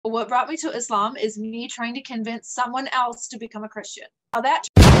What brought me to Islam is me trying to convince someone else to become a Christian. How that.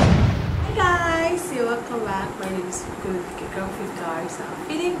 Hi guys, you're welcome back. My name is Good guys. I'm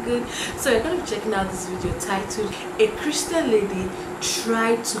feeling good. So you're gonna be checking out this video titled "A Christian Lady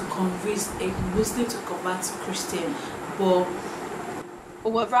Tried to Convince a Muslim to Convert to Christian." But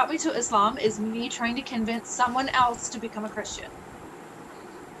what brought me to Islam is me trying to convince someone else to become a Christian.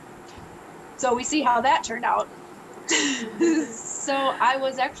 So we see how that turned out. So I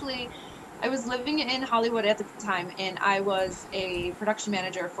was living in Hollywood at the time, and I was a production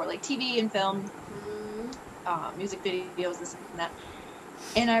manager for like TV and film, music videos, this and that.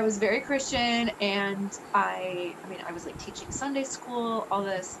 And I was very Christian, and I was like teaching Sunday school, all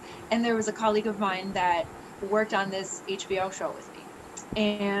this. And there was a colleague of mine that worked on this HBO show with me,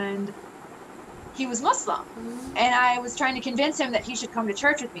 and he was Muslim, and I was trying to convince him that he should come to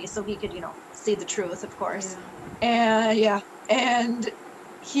church with me so he could, see the truth, of course. And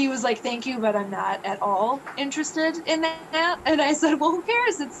he was like, thank you, but I'm not at all interested in that. And I said, well, who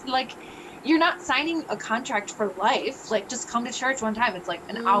cares? It's like, you're not signing a contract for life. Like, just come to church one time. It's like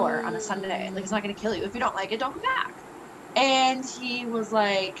an hour on a Sunday. Like, it's not going to kill you. If you don't like it, don't come back. And he was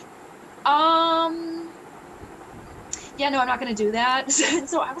like, yeah, no, I'm not going to do that. And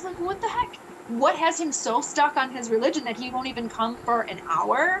so I was like, what the heck? What has him so stuck on his religion that he won't even come for an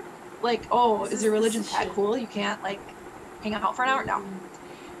hour? Like, oh, is your religion that cool? You can't, like, hang out for an hour? No.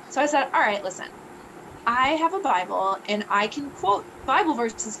 So I said, all right, listen, I have a Bible, and I can quote Bible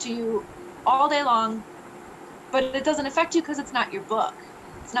verses to you all day long, but it doesn't affect you because it's not your book.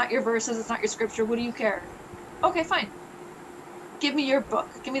 It's not your verses. It's not your scripture. What do you care? Okay, fine. Give me your book.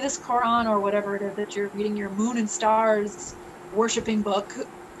 Give me this Quran or whatever it is that you're reading, your moon and stars worshiping book.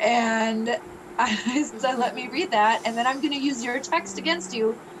 And I said, let me read that, and then I'm going to use your text against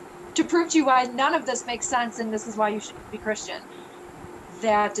you to prove to you why none of this makes sense, and this is why you should be Christian.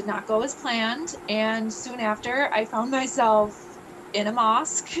 That did not go as planned, and soon after, I found myself in a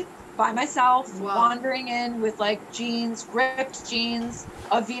mosque by myself, wandering in with like jeans, ripped jeans,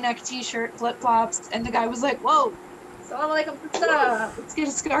 a V-neck t-shirt, flip-flops, and the guy was like, whoa, Assalamu alaikum, let's get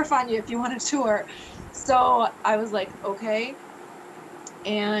a scarf on you if you want a tour. So I was like, okay.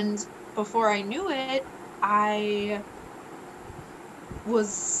 And before I knew it, I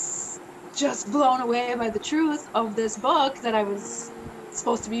was just blown away by the truth of this book that I was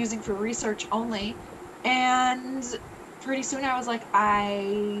supposed to be using for research only. And pretty soon I was like,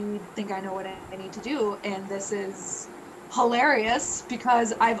 I think I know what I need to do. And this is hilarious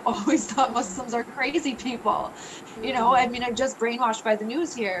because I've always thought Muslims are crazy people. I'm just brainwashed by the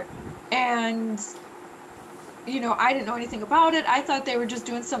news here. And I didn't know anything about it. I thought they were just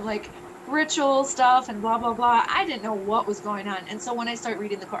doing some like ritual stuff and blah, blah, blah. I didn't know what was going on. And so when I start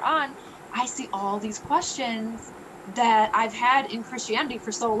reading the Quran, I see all these questions that I've had in Christianity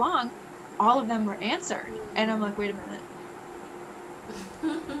for so long. All of them were answered. And I'm like, wait a minute.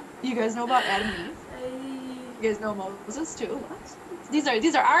 You guys know about Adam and Eve? You guys know Moses too? What?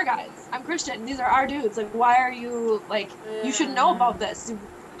 These are our guys. I'm Christian. These are our dudes. Like, why are you like, you should know about this.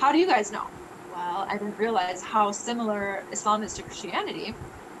 How do you guys know? Well, I didn't realize how similar Islam is to Christianity.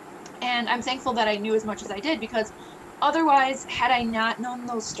 And I'm thankful that I knew as much as I did, because otherwise, had I not known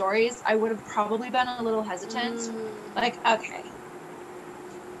those stories, I would have probably been a little hesitant. Like, okay,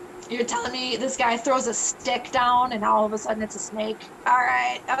 you're telling me this guy throws a stick down and all of a sudden it's a snake? All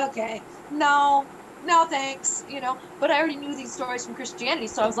right, okay. No, thanks, But I already knew these stories from Christianity,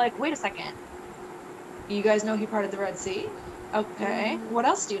 so I was like, wait a second. You guys know he parted the Red Sea? Okay, what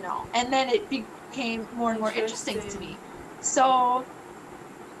else do you know? And then it became more and more interesting to me. So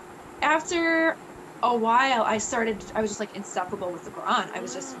after a while, I was just like inseparable with the Quran. I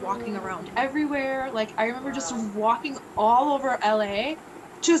was just walking around everywhere. Like, I remember just walking all over LA,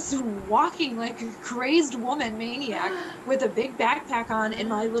 just walking like a crazed woman maniac with a big backpack on and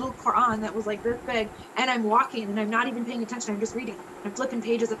my little Quran that was like this big. And I'm walking and I'm not even paying attention. I'm just reading. I'm flipping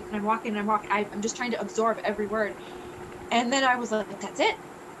pages and I'm walking and I'm walking. I'm just trying to absorb every word. And then I was like, that's it.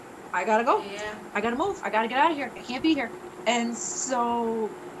 I gotta go. Yeah. I gotta move. I gotta get out of here. I can't be here. And so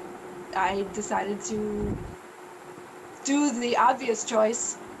I decided to do the obvious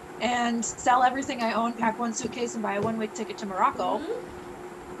choice and sell everything I own, pack one suitcase, and buy a one-way ticket to Morocco.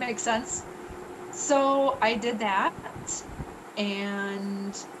 Makes sense. So I did that,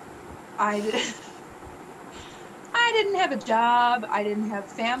 and I didn't have a job. I didn't have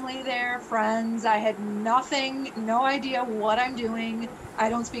family there, friends. I had nothing, no idea what I'm doing. I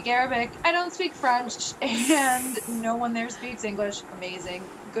don't speak Arabic. I don't speak French, and no one there speaks English. Amazing.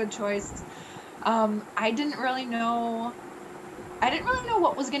 Good choice. I didn't really know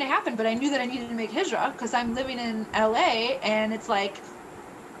what was going to happen, but I knew that I needed to make hijrah because I'm living in LA, and it's like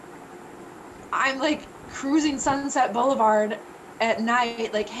I'm like cruising Sunset Boulevard at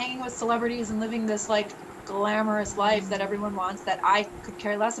night, like hanging with celebrities and living this like glamorous life that everyone wants that I could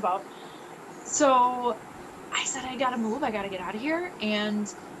care less about. So I said, I gotta move, I gotta get out of here.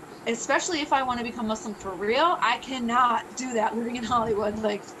 And especially if I want to become Muslim for real, I cannot do that living in Hollywood.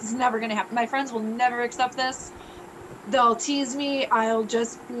 Like, it's never gonna happen. My friends will never accept this. They'll tease me. I'll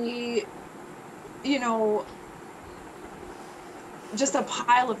just be, you know, just a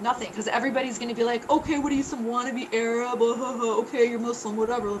pile of nothing, because everybody's going to be like, okay, what are you, some wannabe Arab? Okay, you're Muslim,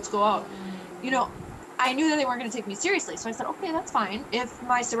 whatever, let's go out. You know, I knew that they weren't going to take me seriously, so I said, okay, that's fine. If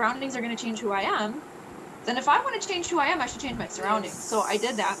my surroundings are going to change who I am, then if I want to change who I am, I should change my surroundings. So I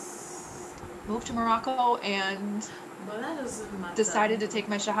did that. Moved to Morocco and decided to take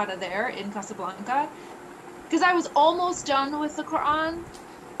my Shahada there in Casablanca, because I was almost done with the Quran,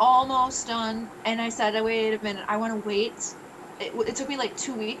 almost done, and I said, wait a minute, I want to wait. It took me like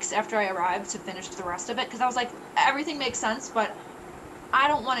 2 weeks after I arrived to finish the rest of it, because I was like, everything makes sense, but I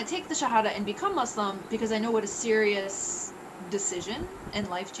don't want to take the Shahada and become Muslim, because I know what a serious decision and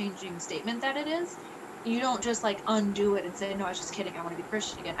life-changing statement that it is. You don't just like undo it and say, no, I was just kidding, I want to be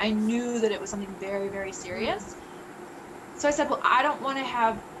Christian again. I knew that it was something very, very serious. So I said, well, I don't want to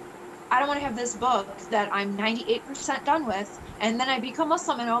have this book that I'm 98% done with, and then I become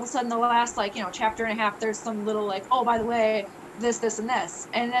Muslim, and all of a sudden the last, like, you know, chapter and a half, there's some little like, oh, by the way, this, and this.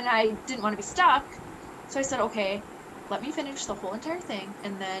 And then I didn't want to be stuck. So I said, okay, let me finish the whole entire thing,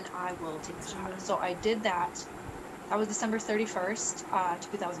 and then I will take the Shahada. So I did that. That was December 31st,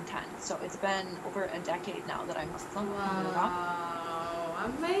 2010. So it's been over a decade now that I'm Muslim. Wow.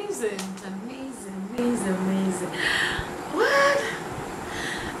 Amazing. What?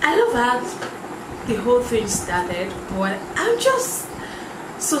 I love how the whole thing started, but I'm just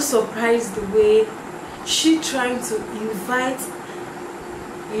so surprised the way she trying to invite,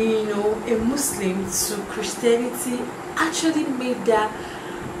 you know, a Muslim to Christianity actually made that,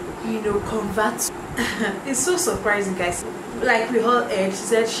 you know, convert. It's so surprising, guys. Like we all heard, she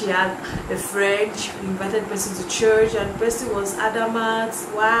said she had a friend, she invited the person to church, and the person was adamant,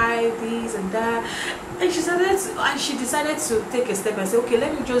 why this and that, and she decided to take a step and say, okay,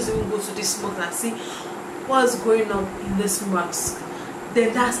 let me just even go to this mosque and see what's going on in this mosque.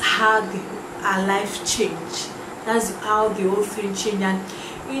 Then that's how her life changed. That's how the whole thing changed. And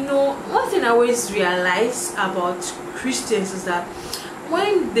you know, one thing I always realize about Christians is that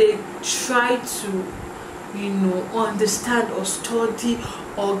when they try to, you know, understand or study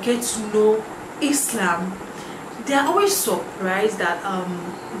or get to know Islam, they are always surprised that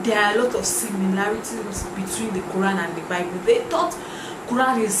there are a lot of similarities between the Quran and the Bible. They thought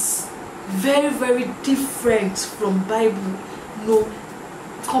Quran is very, very different from Bible, you know,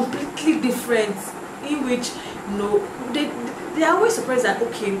 completely different, in which, you know, they are always surprised that,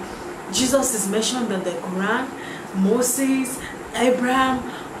 okay, Jesus is mentioned in the Quran, Moses, Abraham,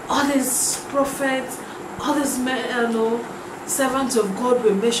 all these prophets, all these servants of God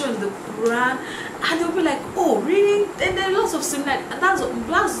were mentioned in the Quran, and they'll be like, oh, really? Then there are lots of similarities. And that's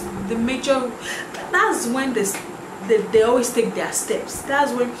the major. That's when they always take their steps.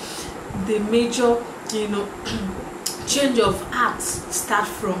 That's when the major, you know, change of heart start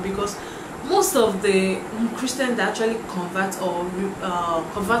from, because most of the Christians that actually convert or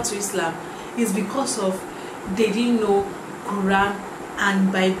convert to Islam is because of they didn't know Quran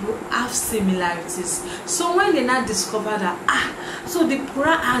and Bible have similarities. So when they now discover that so the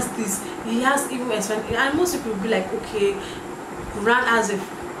Quran has this, he has even expanded, and most people will be like, okay, Quran has a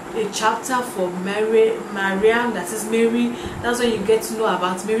chapter for Mariam, that is Mary. That's when you get to know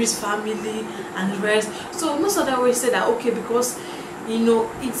about Mary's family and the rest. So most of them always say that, okay, because, you know,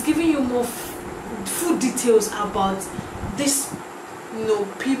 it's giving you more full details about this, you know,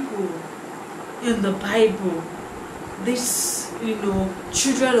 people in the Bible, this, you know,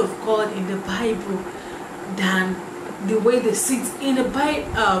 children of God in the Bible, than the way they sit in the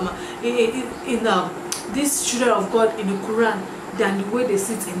Bible, these children of God in the Quran, than the way they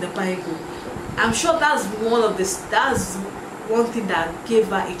sit in the Bible. I'm sure that's that's one thing that gave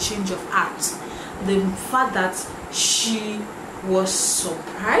her a change of heart. The fact that she was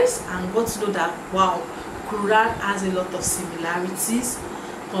surprised and got to know that, wow, Quran has a lot of similarities,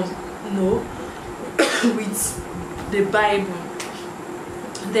 you know, with the Bible.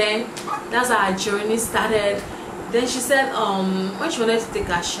 Then that's how her journey started. Then she said when she wanted to take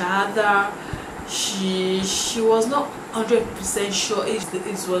her shahada, she was not 100% sure if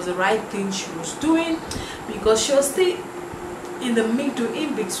it was the right thing she was doing, because she was still in the middle,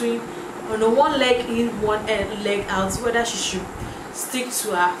 in between, on the one leg in, one leg out, whether she should stick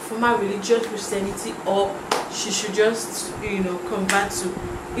to her former religion, Christianity, or she should just, you know, convert to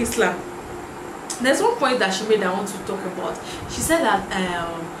Islam. There's one point that she made I want to talk about. She said that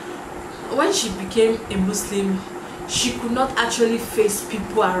when she became a Muslim, she could not actually face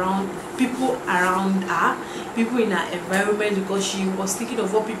people around her, people in her environment, because she was thinking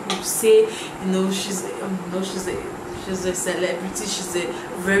of what people would say. She's a celebrity, she's a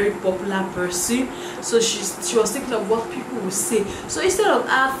very popular person, so she was thinking of what people would say. So instead of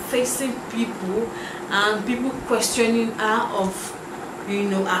her facing people and people questioning her of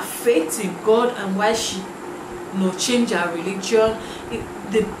her faith in God and why she changed her religion,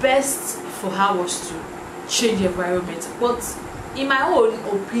 the best for her was to change the environment. But in my own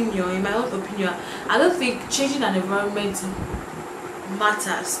opinion, I don't think changing an environment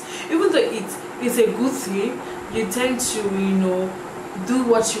matters. Even though it's a good thing, you tend to do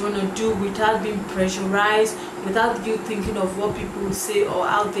what you want to do without being pressurized, without you thinking of what people will say or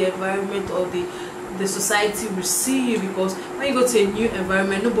how the environment or the society will see you. Because when you go to a new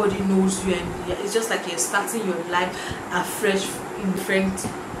environment, nobody knows you, and it's just like you're starting your life afresh in a different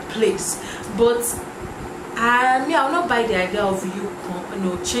place. But I'll not buy the idea of you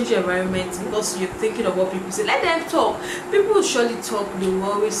change your environment because you're thinking of what people say. Let them talk. People will surely talk. They will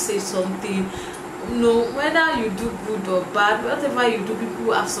always say something. Whether you do good or bad, whatever you do, people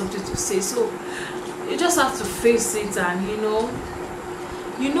will have something to say. So you just have to face it, and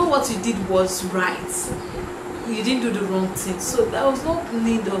what you did was right. You didn't do the wrong thing. So there was no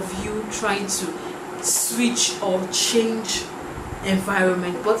need of you trying to switch or change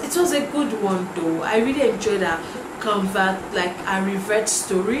environment. But it was a good one though. I really enjoyed that a revert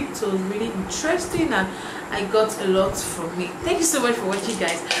story. It was really interesting, and I got a lot from it. Thank you so much for watching,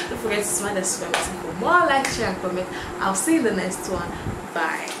 guys. Don't forget to smash the subscribe button for more, like, share and comment. I'll see you in the next one.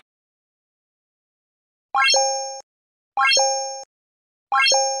 Bye.